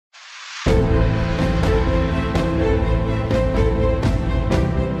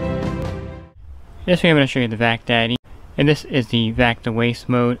This way I'm going to show you the Vac Daddy, and this is the Vac to Waste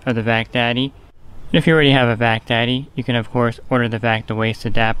mode of the Vac Daddy. And if you already have a Vac Daddy, you can of course order the Vac to Waste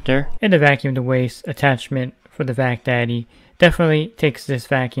adapter. And the vacuum to waste attachment for the Vac Daddy definitely takes this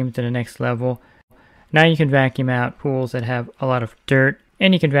vacuum to the next level. Now you can vacuum out pools that have a lot of dirt,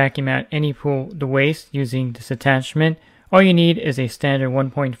 and you can vacuum out any pool to waste using this attachment. All you need is a standard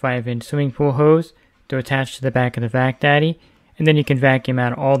 1.5 inch swimming pool hose to attach to the back of the Vac Daddy, and then you can vacuum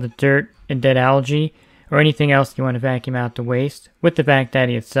out all the dirt and dead algae or anything else you want to vacuum out to waste with the Vac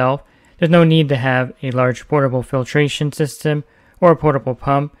Daddy itself. There's no need to have a large portable filtration system or a portable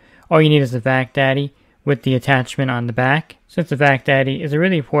pump. All you need is the Vac Daddy with the attachment on the back. Since the Vac Daddy is a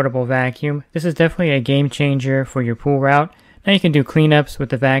really portable vacuum, this is definitely a game changer for your pool route. Now you can do cleanups with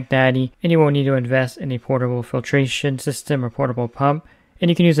the Vac Daddy, and you won't need to invest in a portable filtration system or portable pump. And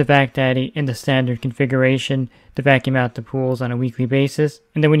you can use the Vac Daddy in the standard configuration to vacuum out the pools on a weekly basis.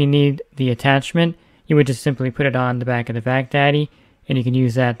 And then when you need the attachment, you would just simply put it on the back of the Vac Daddy, and you can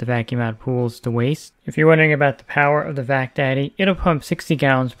use that to vacuum out pools to waste. If you're wondering about the power of the Vac Daddy, it'll pump 60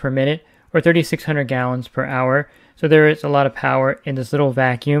 gallons per minute or 3,600 gallons per hour. So there is a lot of power in this little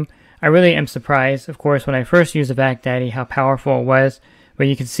vacuum. I really am surprised, of course, when I first used the Vac Daddy, how powerful it was. But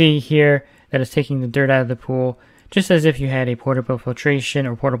you can see here that it's taking the dirt out of the pool, just as if you had a portable filtration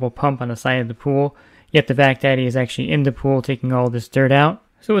or portable pump on the side of the pool. Yet the Vac Daddy is actually in the pool taking all this dirt out.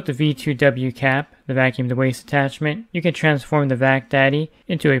 So with the V2W cap, the vacuum to waste attachment, you can transform the Vac Daddy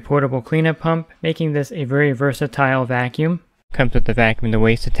into a portable cleanup pump, making this a very versatile vacuum. Comes with the vacuum to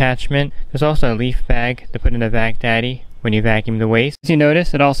waste attachment. There's also a leaf bag to put in the Vac Daddy when you vacuum the waste. As you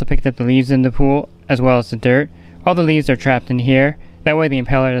notice, it also picked up the leaves in the pool as well as the dirt. All the leaves are trapped in here. That way the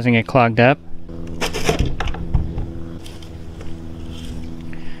impeller doesn't get clogged up.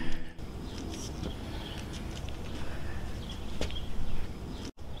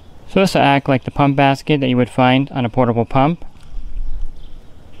 So this will act like the pump basket that you would find on a portable pump.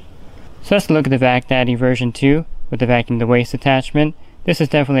 So let's look at the Vac Daddy version 2 with the vacuum to waste attachment. This is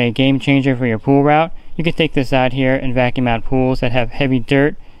definitely a game changer for your pool route. You can take this out here and vacuum out pools that have heavy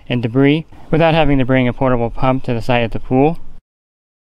dirt and debris without having to bring a portable pump to the side of the pool.